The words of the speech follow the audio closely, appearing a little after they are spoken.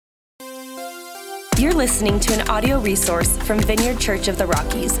You're listening to an audio resource from Vineyard Church of the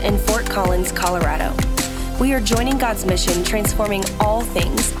Rockies in Fort Collins, Colorado. We are joining God's mission, transforming all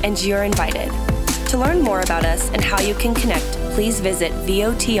things, and you're invited. To learn more about us and how you can connect, please visit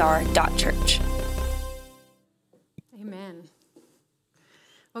votr.church. Amen.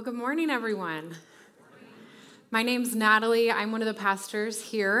 Well, good morning, everyone. My name's Natalie. I'm one of the pastors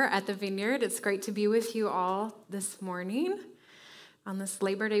here at the Vineyard. It's great to be with you all this morning on this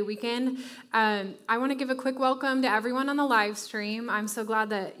Labor Day weekend. I want to give a quick welcome to everyone on the live stream. I'm so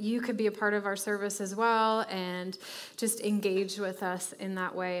glad that you could be a part of our service as well and just engage with us in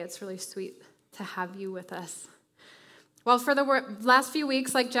that way. It's really sweet to have you with us. Well, for the last few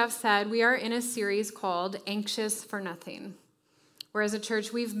weeks, like Jeff said, we are in a series called Anxious for Nothing, where as a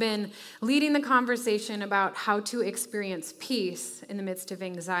church, we've been leading the conversation about how to experience peace in the midst of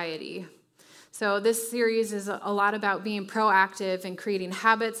anxiety. So this series is a lot about being proactive and creating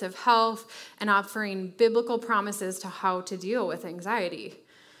habits of health and offering biblical promises to how to deal with anxiety.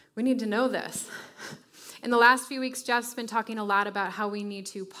 We need to know this. In the last few weeks, Jeff's been talking a lot about how we need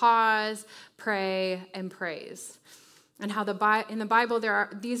to pause, pray, and praise. And how in the Bible there are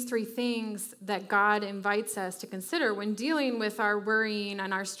these three things that God invites us to consider when dealing with our worrying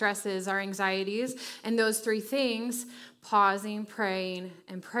and our stresses, our anxieties. And those three things, pausing, praying,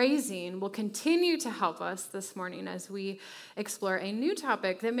 and praising, will continue to help us this morning as we explore a new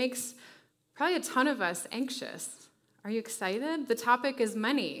topic that makes probably a ton of us anxious. Are you excited? The topic is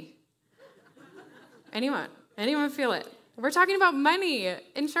money. Anyone feel it? We're talking about money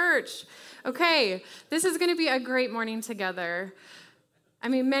in church. Okay, this is going to be a great morning together. I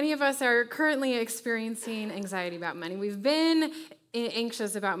mean, many of us are currently experiencing anxiety about money. We've been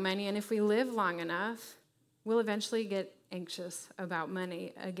anxious about money, and if we live long enough, we'll eventually get anxious about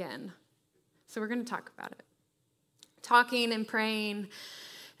money again. So we're going to talk about it. Talking and praying,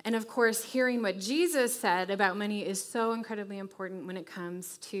 and of course, hearing what Jesus said about money is so incredibly important when it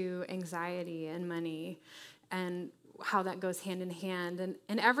comes to anxiety and money and how that goes hand in hand,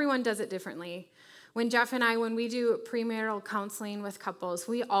 and everyone does it differently. When Jeff and I, when we do premarital counseling with couples,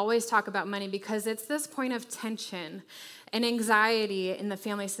 we always talk about money because it's this point of tension and anxiety in the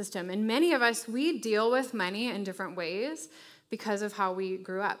family system. And many of us, we deal with money in different ways because of how we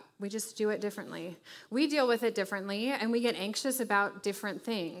grew up. We just do it differently. We deal with it differently, and we get anxious about different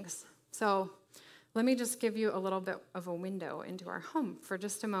things. So let me just give you a little bit of a window into our home for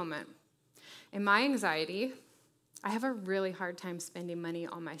just a moment. In my anxiety, I have a really hard time spending money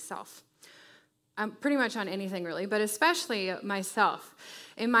on myself. Pretty much on anything, really, but especially myself.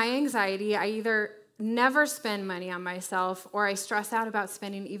 In my anxiety, I either never spend money on myself or I stress out about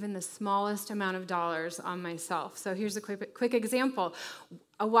spending even the smallest amount of dollars on myself. So here's a quick example.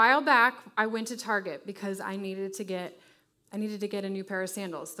 A while back, I went to Target because I needed to get a new pair of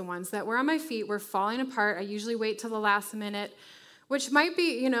sandals. The ones that were on my feet were falling apart. I usually wait till the last minute, which might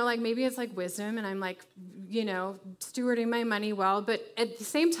be, maybe it's like wisdom and I'm stewarding my money well, but at the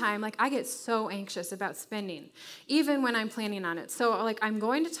same time, I get so anxious about spending, even when I'm planning on it. So I'm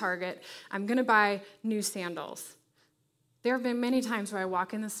going to Target, I'm going to buy new sandals. There have been many times where I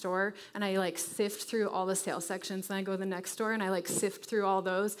walk in the store and I sift through all the sale sections, and I go to the next store and I sift through all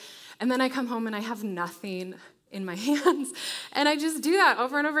those, and then I come home and I have nothing in my hands. And I just do that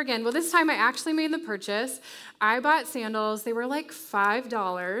over and over again. Well, this time I actually made the purchase. I bought sandals. They were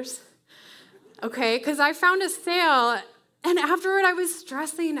 $5, okay, because I found a sale. And afterward, I was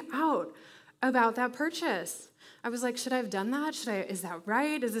stressing out about that purchase. I was like, should I have done that? Is that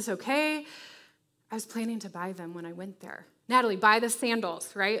right? Is this okay? I was planning to buy them when I went there. Natalie, buy the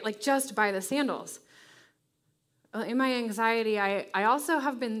sandals, right? Just buy the sandals. In my anxiety, I also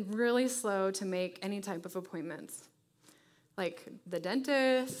have been really slow to make any type of appointments, like the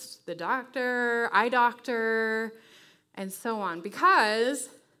dentist, the doctor, eye doctor, and so on, because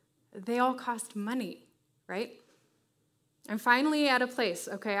they all cost money, right? I'm finally at a place,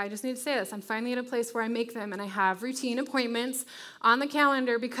 okay, I just need to say this. I'm finally at a place where I make them, and I have routine appointments on the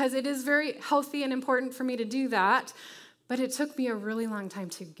calendar because it is very healthy and important for me to do that, but it took me a really long time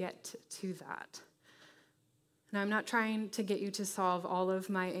to get to that. Now, I'm not trying to get you to solve all of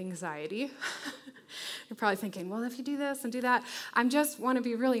my anxiety. You're probably thinking, well, if you do this and do that. I just want to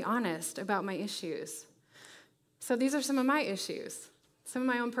be really honest about my issues. So these are some of my issues, some of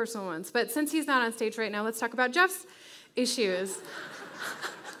my own personal ones. But since he's not on stage right now, let's talk about Jeff's issues.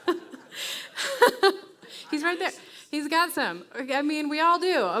 He's right there. He's got some. I mean, we all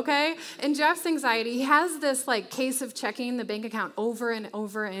do, okay? And Jeff's anxiety, he has this case of checking the bank account over and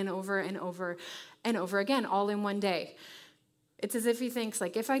over and over and over and over again, all in one day. It's as if he thinks,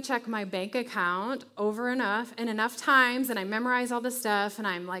 like, if I check my bank account over enough and enough times and I memorize all the stuff and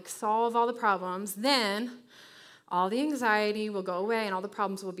I'm like solve all the problems, then all the anxiety will go away and all the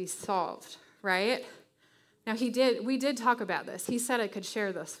problems will be solved, right? Now, we did talk about this. He said I could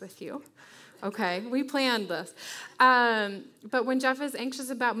share this with you. Okay, we planned this. But when Jeff is anxious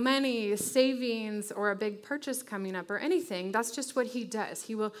about money, savings, or a big purchase coming up or anything, that's just what he does.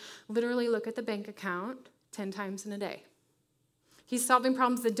 He will literally look at the bank account 10 times in a day. He's solving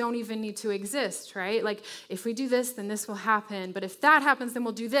problems that don't even need to exist, right? Like, if we do this, then this will happen. But if that happens, then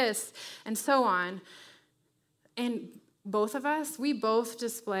we'll do this, and so on. And both of us, we both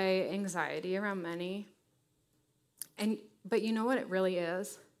display anxiety around money. But you know what it really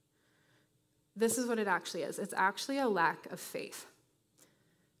is? This is what it actually is. It's actually a lack of faith,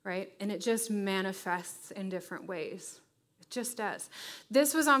 right? And it just manifests in different ways. It just does.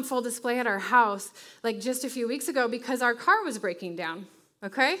 This was on full display at our house like just a few weeks ago because our car was breaking down,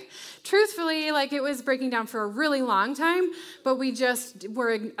 okay? Truthfully, like it was breaking down for a really long time, but we just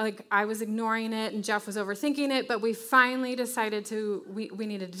were, like I was ignoring it and Jeff was overthinking it, but we finally decided we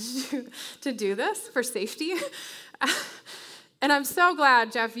needed to do this for safety. And I'm so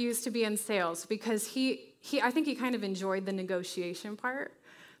glad Jeff used to be in sales because I think he kind of enjoyed the negotiation part,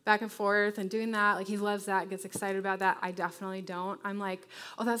 back and forth and doing that. Like he loves that, gets excited about that. I definitely don't. I'm like,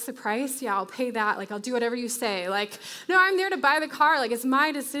 oh, that's the price? Yeah, I'll pay that. Like I'll do whatever you say. Like, no, I'm there to buy the car. Like it's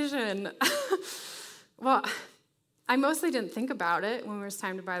my decision. Well, I mostly didn't think about it when it was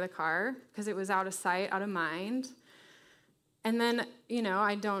time to buy the car because it was out of sight, out of mind. And then,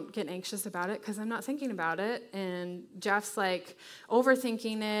 I don't get anxious about it because I'm not thinking about it. And Jeff's like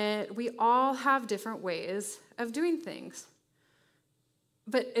overthinking it. We all have different ways of doing things.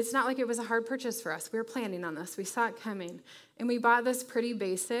 But it's not like it was a hard purchase for us. We were planning on this. We saw it coming. And we bought this pretty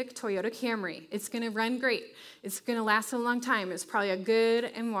basic Toyota Camry. It's going to run great. It's going to last a long time. It's probably a good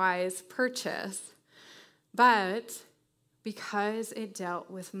and wise purchase. But because it dealt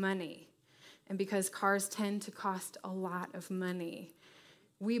with money, and because cars tend to cost a lot of money,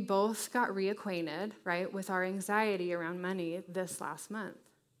 we both got reacquainted, right, with our anxiety around money this last month.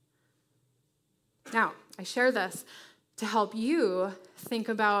 Now, I share this to help you think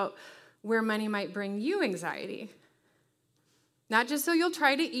about where money might bring you anxiety. Not just so you'll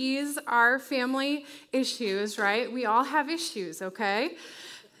try to ease our family issues, right? We all have issues, okay?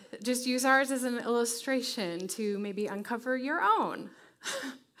 Just use ours as an illustration to maybe uncover your own.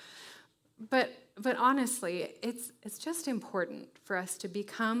 But honestly, it's just important for us to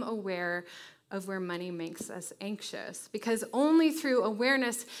become aware of where money makes us anxious, because only through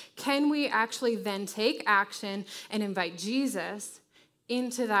awareness can we actually then take action and invite Jesus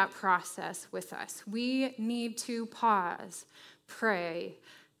into that process with us. We need to pause, pray,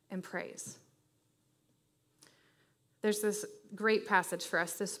 and praise. There's this great passage for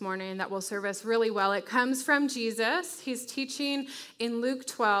us this morning that will serve us really well. It comes from Jesus. He's teaching in Luke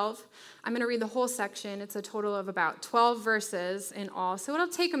 12. I'm going to read the whole section. It's a total of about 12 verses in all, so it'll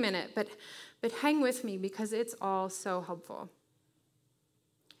take a minute, but hang with me because it's all so helpful.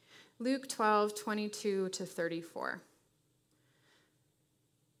 Luke 12, 22 to 34.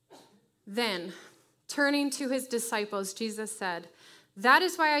 Then, turning to his disciples, Jesus said, "That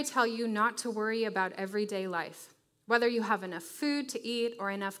is why I tell you not to worry about everyday life, whether you have enough food to eat or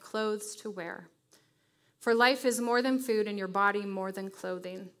enough clothes to wear. For life is more than food and your body more than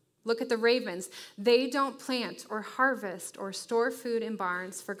clothing. Look at the ravens. They don't plant or harvest or store food in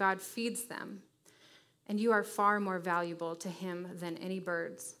barns, for God feeds them. And you are far more valuable to him than any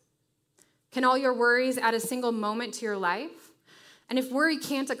birds. Can all your worries add a single moment to your life? And if worry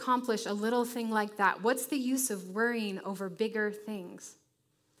can't accomplish a little thing like that, what's the use of worrying over bigger things?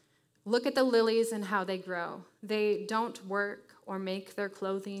 Look at the lilies and how they grow. They don't work or make their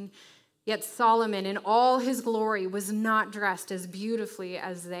clothing. Yet Solomon in all his glory was not dressed as beautifully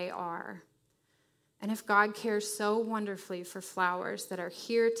as they are. And if God cares so wonderfully for flowers that are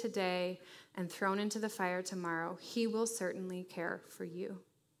here today and thrown into the fire tomorrow, he will certainly care for you.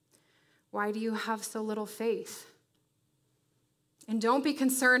 Why do you have so little faith? And don't be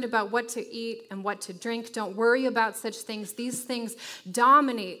concerned about what to eat and what to drink. Don't worry about such things. These things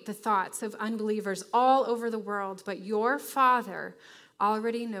dominate the thoughts of unbelievers all over the world, but your Father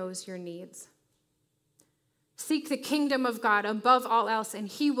already knows your needs. Seek the kingdom of God above all else, and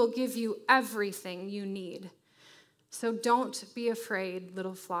he will give you everything you need. So don't be afraid,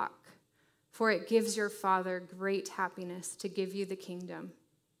 little flock, for it gives your Father great happiness to give you the kingdom.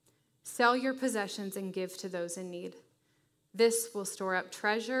 Sell your possessions and give to those in need. This will store up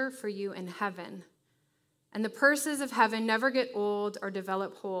treasure for you in heaven. And the purses of heaven never get old or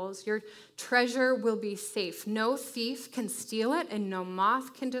develop holes. Your treasure will be safe. No thief can steal it, and no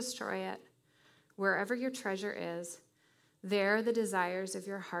moth can destroy it. Wherever your treasure is, there the desires of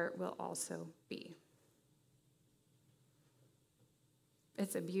your heart will also be.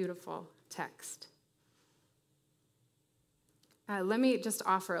 It's a beautiful text. Let me just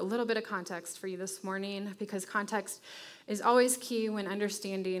offer a little bit of context for you this morning, because context is always key when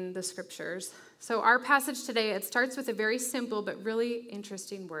understanding the scriptures. So our passage today, it starts with a very simple but really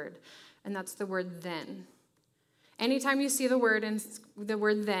interesting word, and that's the word then. Anytime you see the word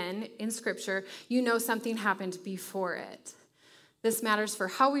then in scripture, you know something happened before it. This matters for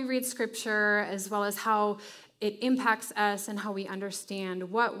how we read scripture, as well as how it impacts us and how we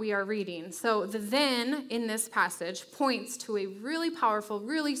understand what we are reading. So the then in this passage points to a really powerful,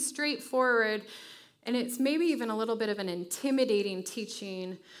 really straightforward, and it's maybe even a little bit of an intimidating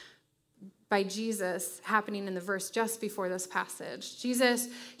teaching by Jesus happening in the verse just before this passage. Jesus,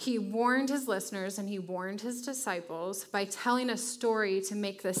 he warned his listeners and he warned his disciples by telling a story to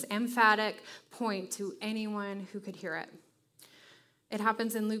make this emphatic point to anyone who could hear it. It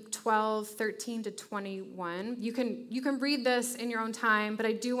happens in Luke 12, 13 to 21. You can read this in your own time, but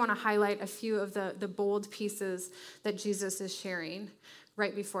I do want to highlight a few of the bold pieces that Jesus is sharing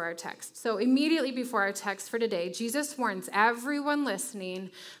right before our text. So immediately before our text for today, Jesus warns everyone listening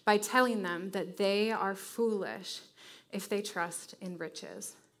by telling them that they are foolish if they trust in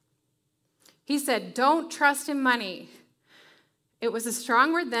riches. He said, don't trust in money. It was a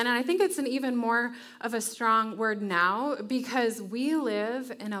strong word then, and I think it's an even more of a strong word now, because we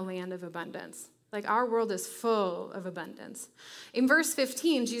live in a land of abundance. Like, our world is full of abundance. In verse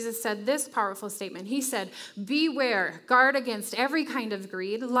 15, Jesus said this powerful statement. He said, beware, guard against every kind of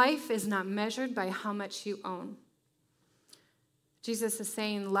greed. Life is not measured by how much you own. Jesus is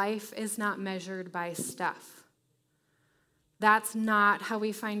saying life is not measured by stuff. That's not how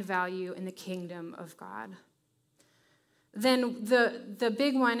we find value in the kingdom of God. Then the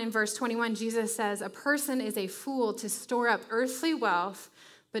big one in verse 21, Jesus says, a person is a fool to store up earthly wealth,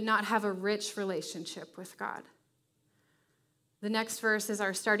 but not have a rich relationship with God. The next verse is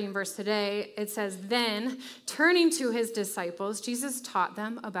our starting verse today. It says, then, turning to his disciples, Jesus taught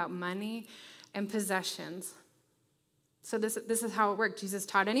them about money and possessions. So this is how it worked. Jesus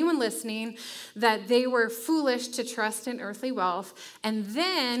taught anyone listening that they were foolish to trust in earthly wealth, and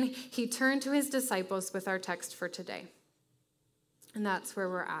then he turned to his disciples with our text for today. And that's where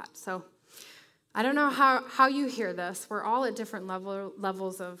we're at. So I don't know how you hear this. We're all at different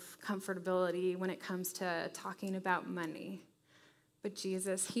levels of comfortability when it comes to talking about money. But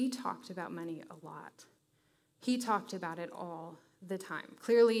Jesus, he talked about money a lot. He talked about it all the time.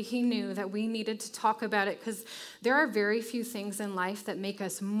 Clearly, he knew that we needed to talk about it, because there are very few things in life that make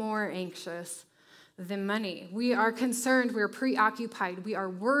us more anxious than money. We are concerned, we are preoccupied, we are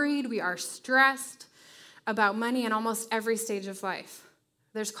worried, we are stressed about money in almost every stage of life.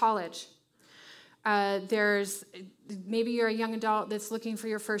 There's college. There's maybe you're a young adult that's looking for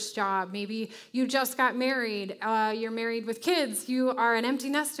your first job. Maybe you just got married. You're married with kids. You are an empty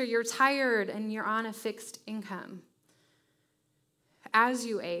nester. You're tired and you're on a fixed income. As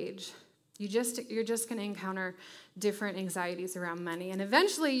you age, you're just going to encounter different anxieties around money. And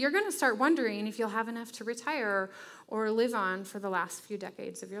eventually you're going to start wondering if you'll have enough to retire or live on for the last few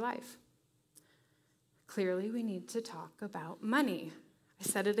decades of your life. Clearly, we need to talk about money. I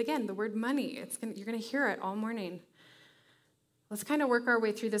said it again, the word money. You're going to hear it all morning. Let's kind of work our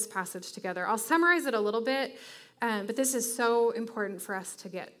way through this passage together. I'll summarize it a little bit, but this is so important for us to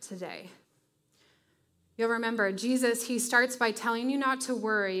get today. You'll remember, Jesus, he starts by telling you not to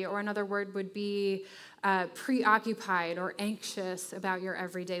worry, or another word would be preoccupied or anxious about your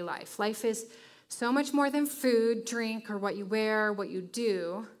everyday life. Life is so much more than food, drink, or what you wear, what you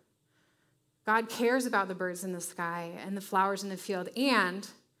do. God cares about the birds in the sky and the flowers in the field, and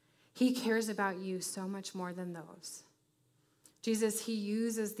he cares about you so much more than those. Jesus, he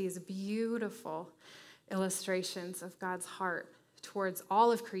uses these beautiful illustrations of God's heart towards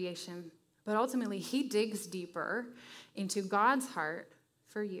all of creation, but ultimately he digs deeper into God's heart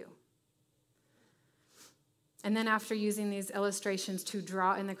for you. And then after using these illustrations to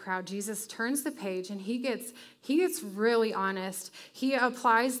draw in the crowd, Jesus turns the page and he gets really honest. He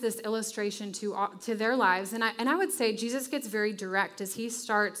applies this illustration to their lives. And I would say Jesus gets very direct as he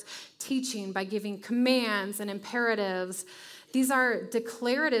starts teaching by giving commands and imperatives. These are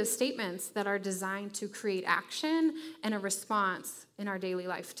declarative statements that are designed to create action and a response in our daily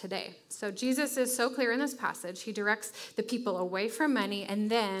life today. So Jesus is so clear in this passage. He directs the people away from money and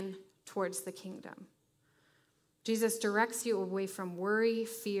then towards the kingdom. Jesus directs you away from worry,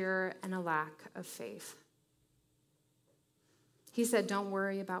 fear, and a lack of faith. He said, don't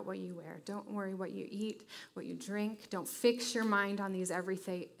worry about what you wear. Don't worry what you eat, what you drink. Don't fix your mind on these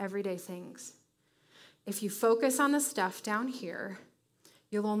everyday things. If you focus on the stuff down here,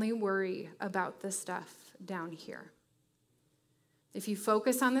 you'll only worry about the stuff down here. If you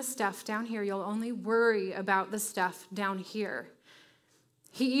focus on the stuff down here, you'll only worry about the stuff down here.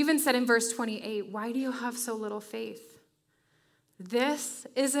 He even said in verse 28, why do you have so little faith? This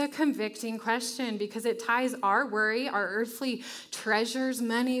is a convicting question because it ties our worry, our earthly treasures,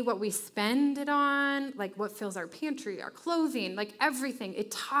 money, what we spend it on, like what fills our pantry, our clothing, like everything.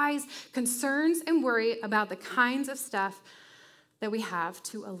 It ties concerns and worry about the kinds of stuff that we have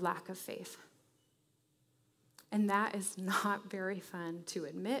to a lack of faith. And that is not very fun to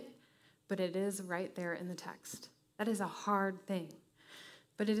admit, but it is right there in the text. That is a hard thing.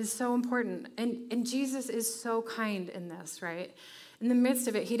 But it is so important. And Jesus is so kind in this, right? In the midst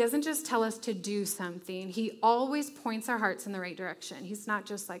of it, he doesn't just tell us to do something. He always points our hearts in the right direction. He's not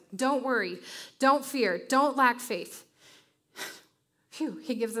just like, don't worry, don't fear, don't lack faith. Phew,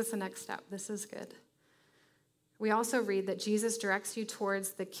 he gives us the next step. This is good. We also read that Jesus directs you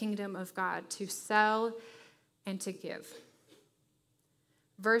towards the kingdom of God, to sell and to give.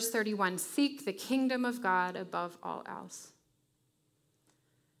 Verse 31, seek the kingdom of God above all else.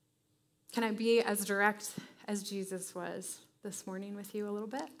 Can I be as direct as Jesus was this morning with you a little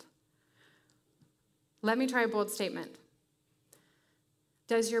bit? Let me try a bold statement.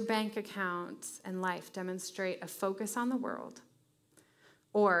 Does your bank account and life demonstrate a focus on the world,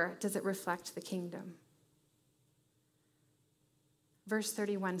 or does it reflect the kingdom? Verse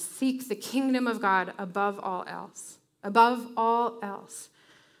 31, seek the kingdom of God above all else. Above all else.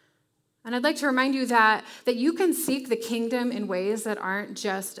 And I'd like to remind you that you can seek the kingdom in ways that aren't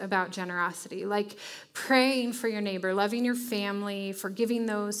just about generosity, like praying for your neighbor, loving your family, forgiving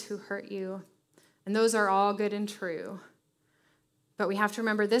those who hurt you. And those are all good and true. But we have to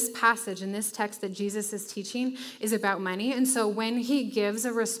remember this passage and this text that Jesus is teaching is about money. And so when he gives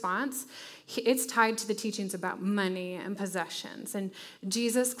a response, it's tied to the teachings about money and possessions. And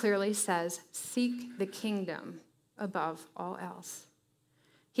Jesus clearly says, seek the kingdom above all else.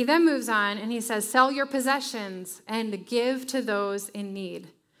 He then moves on and he says, sell your possessions and give to those in need.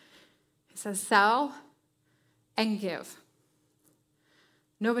 He says, sell and give.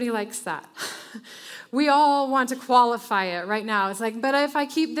 Nobody likes that. We all want to qualify it right now. It's like, but if I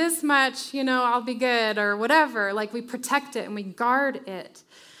keep this much, I'll be good or whatever. Like we protect it and we guard it.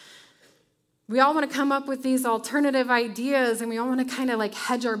 We all want to come up with these alternative ideas and we all want to kind of like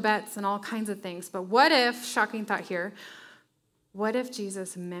hedge our bets and all kinds of things. But what if, shocking thought here, what if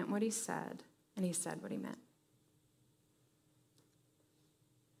Jesus meant what he said and he said what he meant?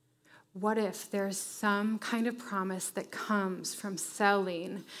 What if there's some kind of promise that comes from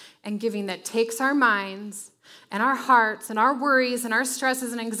selling and giving that takes our minds and our hearts and our worries and our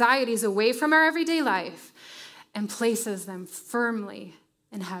stresses and anxieties away from our everyday life and places them firmly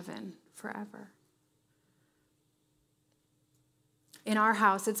in heaven forever? In our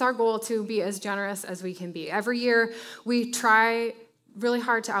house, it's our goal to be as generous as we can be. Every year, we try really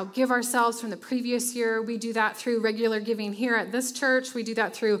hard to outgive ourselves from the previous year. We do that through regular giving here at this church. We do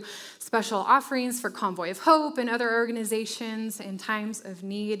that through special offerings for Convoy of Hope and other organizations in times of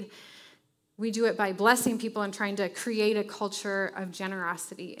need. We do it by blessing people and trying to create a culture of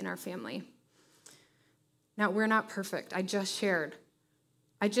generosity in our family. Now, we're not perfect. I just shared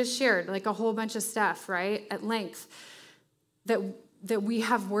like a whole bunch of stuff, right, at length, that we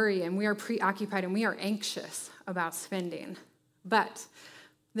have worry and we are preoccupied and we are anxious about spending. But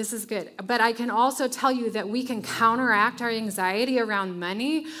this is good. But I can also tell you that we can counteract our anxiety around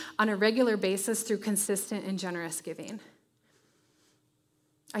money on a regular basis through consistent and generous giving.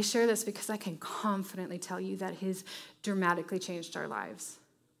 I share this because I can confidently tell you that He's dramatically changed our lives.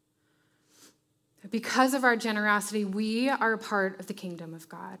 Because of our generosity, we are a part of the kingdom of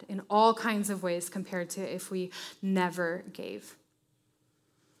God in all kinds of ways compared to if we never gave.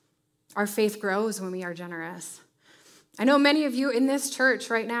 Our faith grows when we are generous. I know many of you in this church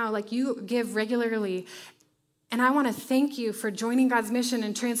right now, like you give regularly, and I want to thank you for joining God's mission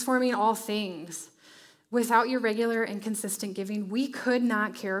and transforming all things. Without your regular and consistent giving, we could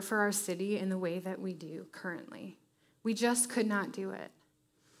not care for our city in the way that we do currently. We just could not do it.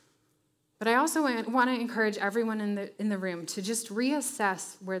 But I also want to encourage everyone in the room to just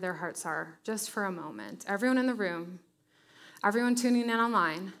reassess where their hearts are just for a moment. Everyone in the room, everyone tuning in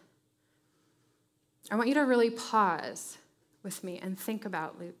online, I want you to really pause with me and think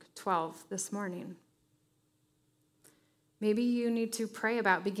about Luke 12 this morning. Maybe you need to pray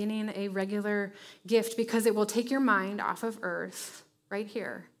about beginning a regular gift because it will take your mind off of earth right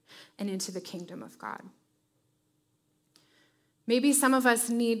here and into the kingdom of God. Maybe some of us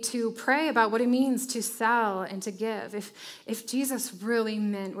need to pray about what it means to sell and to give. If Jesus really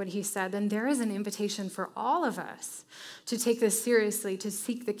meant what he said, then there is an invitation for all of us to take this seriously, to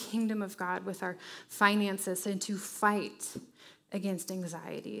seek the kingdom of God with our finances and to fight against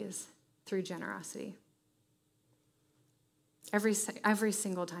anxieties through generosity. Every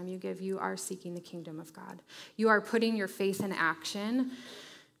single time you give, you are seeking the kingdom of God. You are putting your faith in action,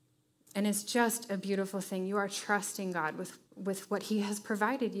 and it's just a beautiful thing. You are trusting God with what he has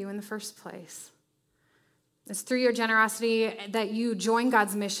provided you in the first place. It's through your generosity that you join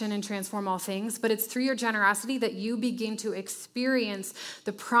God's mission and transform all things, but it's through your generosity that you begin to experience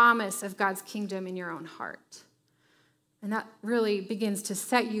the promise of God's kingdom in your own heart. And that really begins to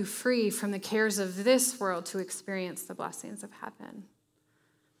set you free from the cares of this world to experience the blessings of heaven.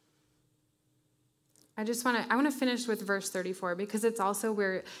 I want to finish with verse 34 because it's also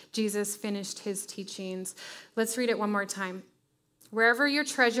where Jesus finished his teachings. Let's read it one more time. Wherever your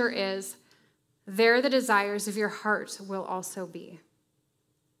treasure is, there the desires of your heart will also be.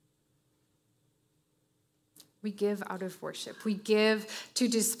 We give out of worship. We give to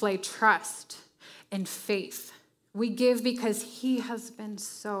display trust and faith. We give because he has been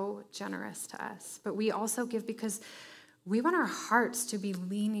so generous to us, but we also give because we want our hearts to be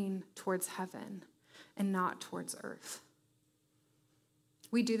leaning towards heaven and not towards earth.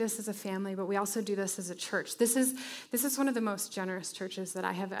 We do this as a family, but we also do this as a church. This is one of the most generous churches that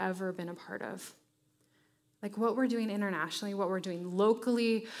I have ever been a part of. Like what we're doing internationally, what we're doing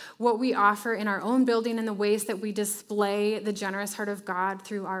locally, what we offer in our own building, and the ways that we display the generous heart of God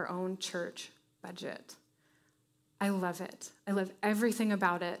through our own church budget. I love it. I love everything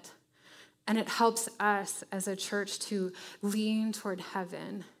about it. And it helps us as a church to lean toward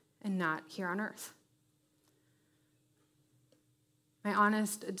heaven and not here on earth. My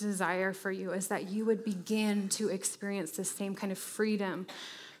honest desire for you is that you would begin to experience the same kind of freedom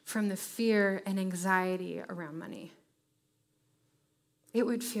from the fear and anxiety around money. It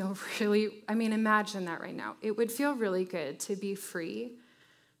would feel imagine that right now. It would feel really good to be free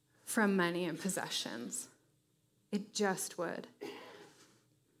from money and possessions. It just would.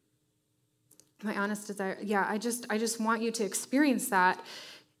 My honest desire, I just want you to experience that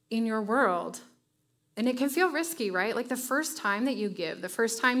in your world. And it can feel risky, right? Like the first time that you give, the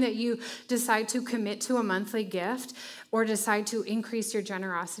first time that you decide to commit to a monthly gift or decide to increase your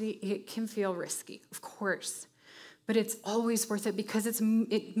generosity, it can feel risky, of course. But it's always worth it because it's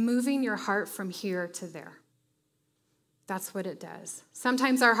moving your heart from here to there. That's what it does.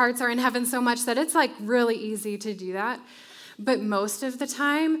 Sometimes our hearts are in heaven so much that it's like really easy to do that. But most of the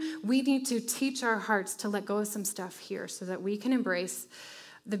time, we need to teach our hearts to let go of some stuff here so that we can embrace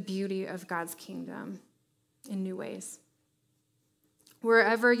the beauty of God's kingdom in new ways.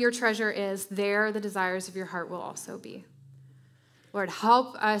 Wherever your treasure is, there the desires of your heart will also be. Lord,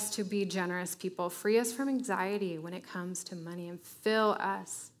 help us to be generous people. Free us from anxiety when it comes to money and fill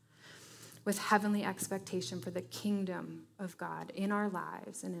us with heavenly expectation for the kingdom of God in our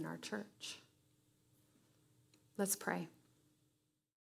lives and in our church. Let's pray.